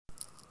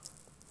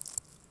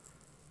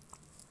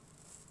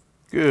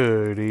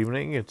Good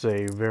evening. It's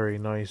a very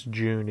nice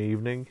June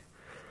evening.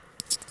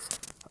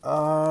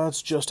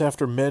 It's just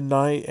after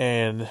midnight,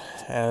 and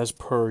as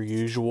per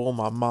usual,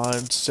 my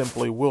mind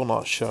simply will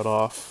not shut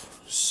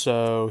off.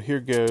 So here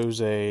goes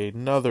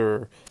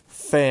another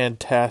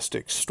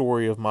fantastic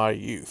story of my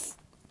youth.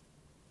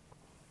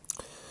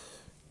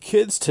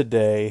 Kids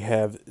today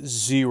have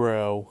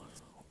zero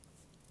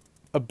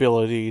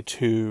ability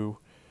to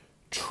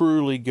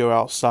truly go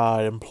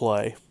outside and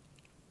play.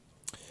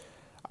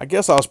 I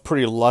guess I was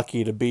pretty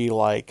lucky to be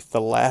like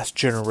the last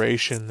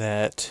generation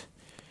that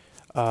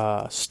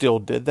still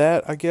did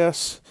that, I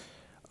guess,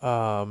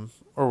 or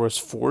was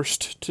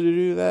forced to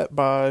do that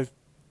by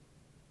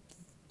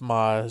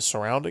my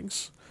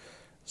surroundings,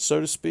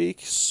 so to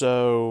speak.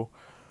 So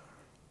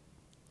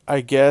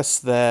I guess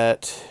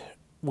that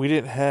we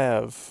didn't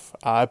have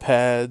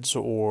iPads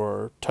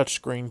or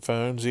touchscreen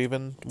phones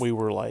even. We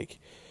were like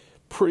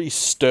pretty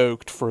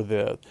stoked for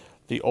the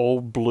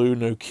old blue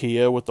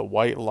Nokia with the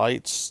white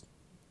lights.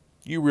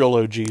 You real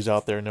OGs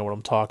out there know what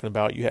I'm talking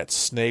about. You had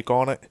Snake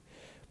on it.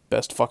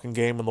 Best fucking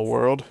game in the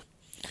world.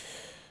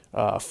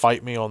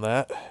 Fight me on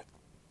that.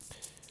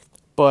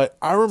 But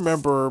I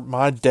remember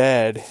my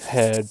dad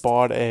had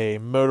bought a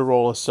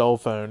Motorola cell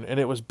phone, and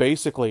it was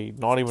basically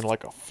not even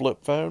like a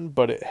flip phone,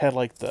 but it had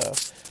like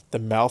the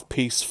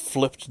mouthpiece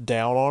flipped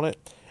down on it,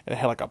 and it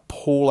had like a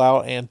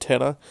pull-out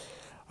antenna.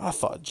 I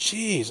thought,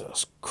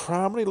 Jesus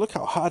criminy, look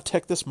how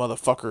high-tech this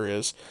motherfucker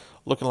is.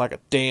 Looking like a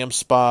damn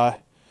spy.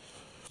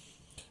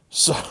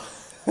 So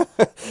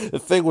the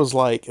thing was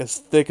like as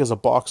thick as a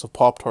box of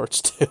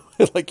Pop-Tarts too.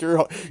 Like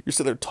you're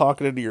sitting there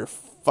talking into your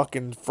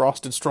fucking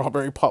frosted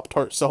strawberry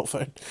Pop-Tart cell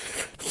phone.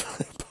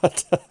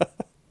 But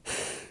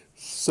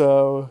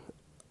so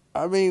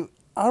I mean,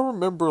 I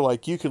remember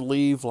like you could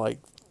leave like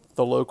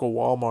the local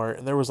Walmart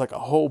and there was like a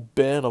whole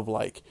bin of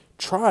like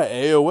try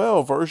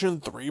AOL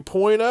version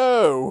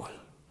 3.0,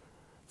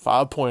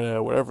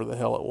 5.0, whatever the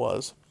hell it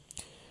was.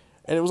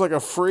 And it was like a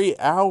free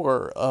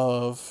hour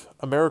of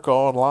America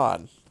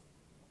Online.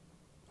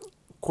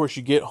 Of course,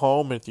 you get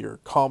home with your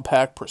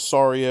compact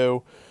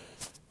Presario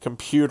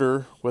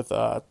computer with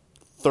a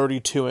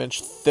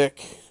 32-inch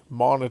thick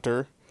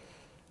monitor.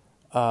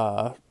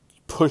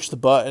 Push the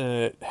button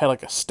and it had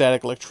like a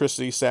static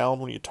electricity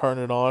sound when you turn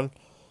it on.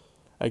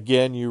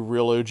 Again, you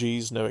real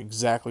OGs know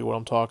exactly what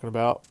I'm talking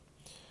about.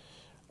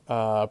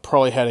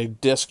 Probably had a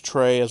disk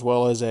tray as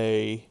well as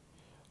a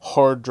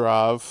hard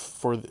drive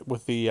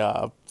with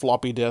the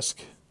floppy disk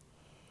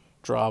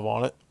drive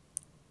on it.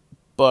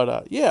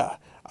 But yeah.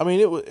 I mean,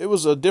 it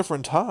was a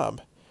different time,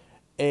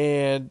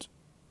 and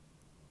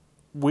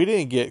we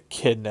didn't get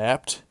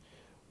kidnapped,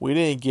 we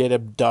didn't get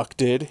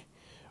abducted,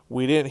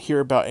 we didn't hear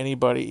about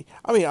anybody.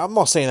 I mean, I'm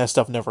not saying that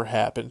stuff never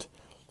happened.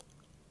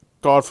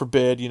 God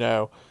forbid,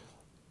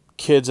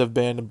 kids have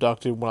been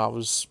abducted when I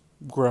was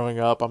growing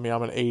up. I mean,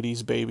 I'm an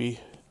 80s baby.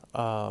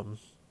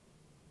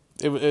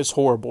 It's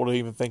horrible to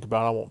even think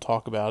about. I won't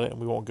talk about it, and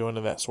we won't go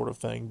into that sort of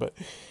thing, but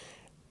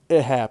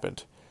it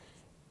happened.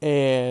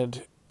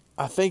 And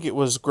I think it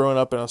was growing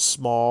up in a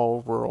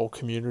small rural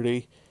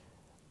community.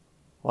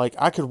 Like,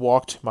 I could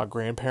walk to my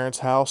grandparents'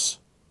 house,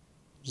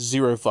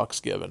 zero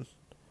fucks given.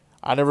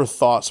 I never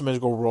thought somebody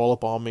was going to roll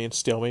up on me and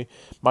steal me.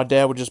 My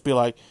dad would just be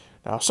like,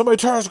 now, if somebody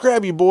tries to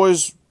grab you,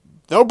 boys,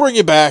 they'll bring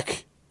you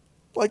back.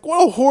 Like,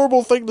 what a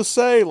horrible thing to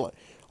say.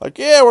 Like,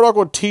 yeah, we're not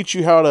going to teach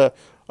you how to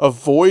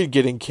avoid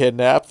getting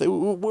kidnapped.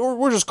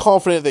 We're just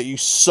confident that you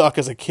suck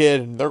as a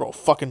kid and they're going to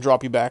fucking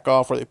drop you back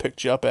off where they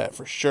picked you up at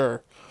for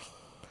sure.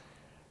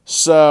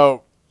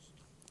 So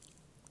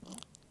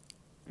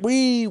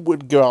we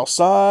would go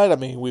outside. I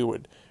mean,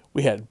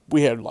 we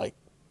had like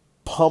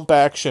pump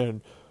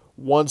action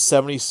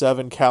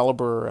 177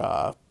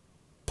 caliber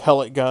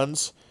pellet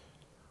guns,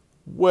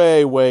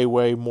 way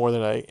more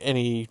than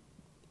any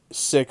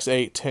 6,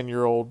 8,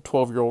 10-year-old,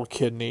 12-year-old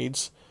kid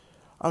needs.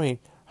 I mean,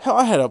 hell,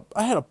 I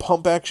had a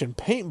pump action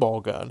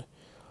paintball gun.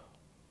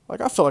 Like,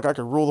 I felt like I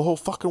could rule the whole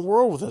fucking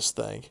world with this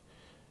thing.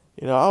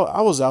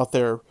 I was out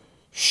there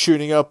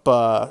shooting up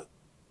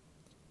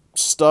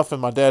stuff in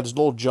my dad's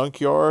little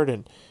junkyard,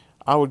 and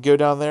I would go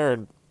down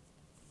there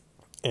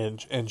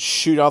and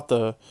shoot out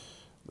there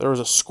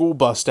was a school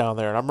bus down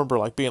there, and I remember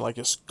like being like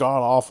this god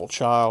awful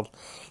child,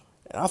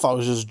 and I thought it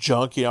was just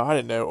junk. I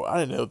didn't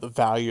know the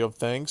value of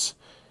things,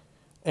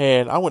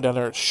 and I went down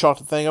there and shot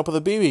the thing up with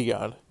a BB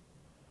gun.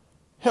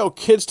 Hell,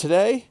 kids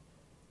today,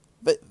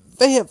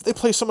 they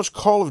play so much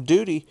Call of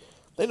Duty,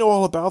 they know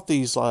all about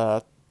these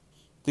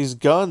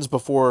guns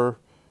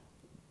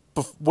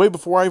way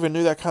before I even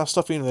knew that kind of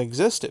stuff even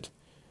existed.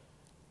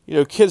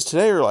 Kids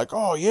today are like,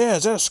 oh yeah,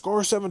 is that a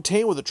Scar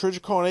 17 with a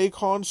Trijicon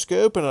Acon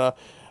scope and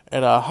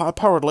a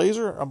high-powered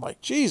laser? I'm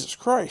like, Jesus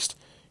Christ.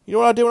 You know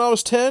what I did when I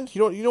was 10?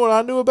 You know what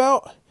I knew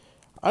about?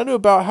 I knew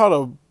about how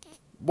to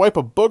wipe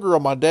a booger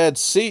on my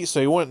dad's seat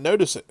so he wouldn't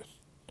notice it.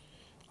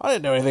 I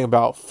didn't know anything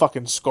about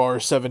fucking Scar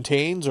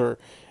 17s or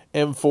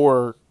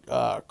M4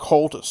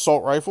 Colt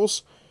assault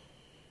rifles.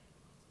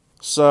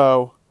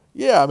 So,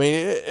 yeah, I mean,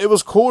 it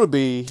was cool to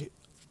be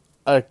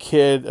a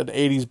kid, an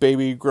 80s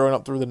baby growing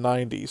up through the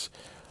 90s.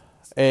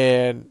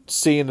 and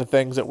seeing the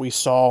things that we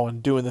saw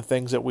and doing the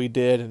things that we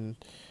did and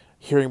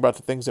hearing about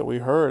the things that we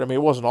heard. I mean,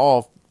 it wasn't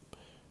all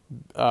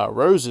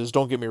roses,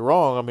 don't get me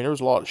wrong. I mean, there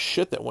was a lot of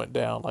shit that went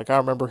down. Like, I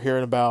remember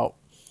hearing about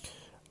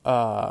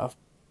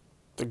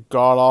the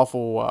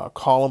god-awful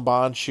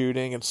Columbine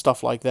shooting and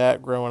stuff like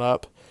that growing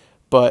up.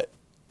 But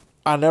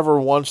I never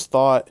once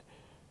thought,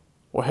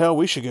 well, hell,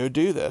 we should go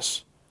do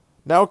this.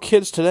 Now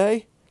kids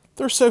today,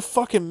 they're so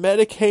fucking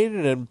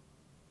medicated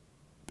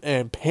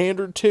and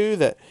pandered to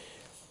that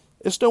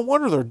it's no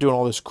wonder they're doing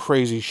all this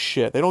crazy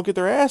shit. They don't get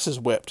their asses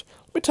whipped.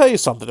 Let me tell you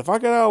something. If I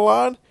got out of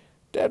line,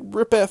 Dad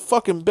rip that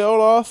fucking belt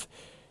off.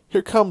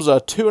 Here comes a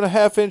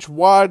 2.5-inch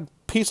wide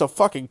piece of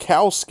fucking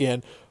cow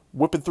skin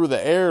whipping through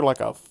the air like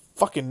a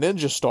fucking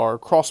ninja star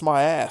across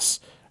my ass.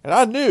 And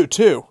I knew,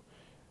 too.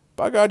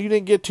 By God, you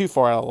didn't get too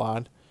far out of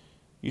line.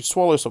 You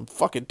swallow some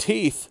fucking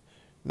teeth.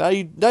 Now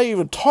you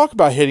even talk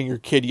about hitting your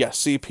kid. You got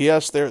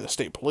CPS there, the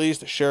state police,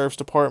 the sheriff's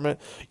department.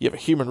 You have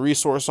a human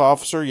resource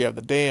officer. You have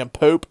the damn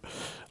Pope.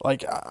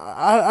 Like,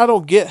 I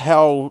don't get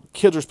how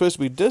kids are supposed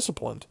to be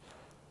disciplined.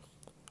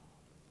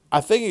 I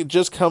think it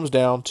just comes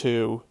down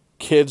to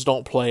kids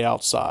don't play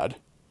outside.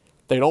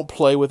 They don't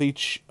play with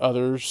each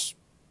other's,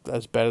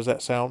 as bad as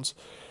that sounds.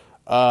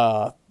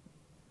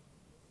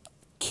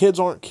 Kids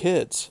aren't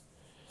kids.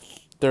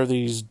 They're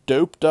these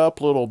doped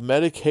up little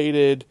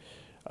medicated,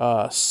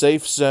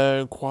 safe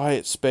zone,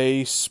 quiet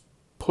space,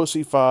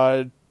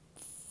 pussified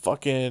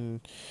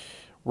fucking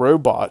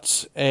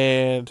robots.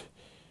 And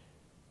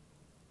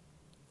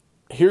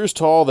here's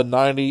to all the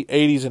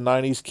 80s and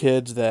 90s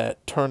kids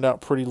that turned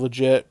out pretty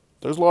legit.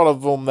 There's a lot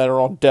of them that are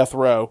on death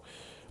row.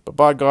 But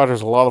by God,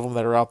 there's a lot of them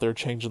that are out there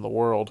changing the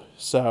world.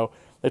 So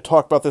they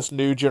talk about this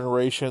new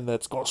generation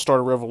that's going to start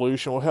a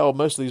revolution. Well, hell,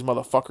 most of these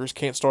motherfuckers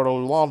can't start a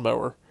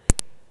lawnmower.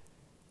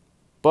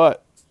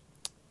 But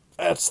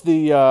that's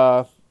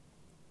the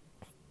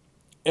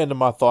end of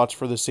my thoughts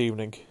for this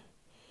evening.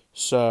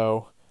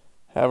 So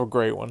have a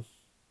great one.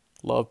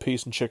 Love,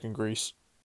 peace, and chicken grease.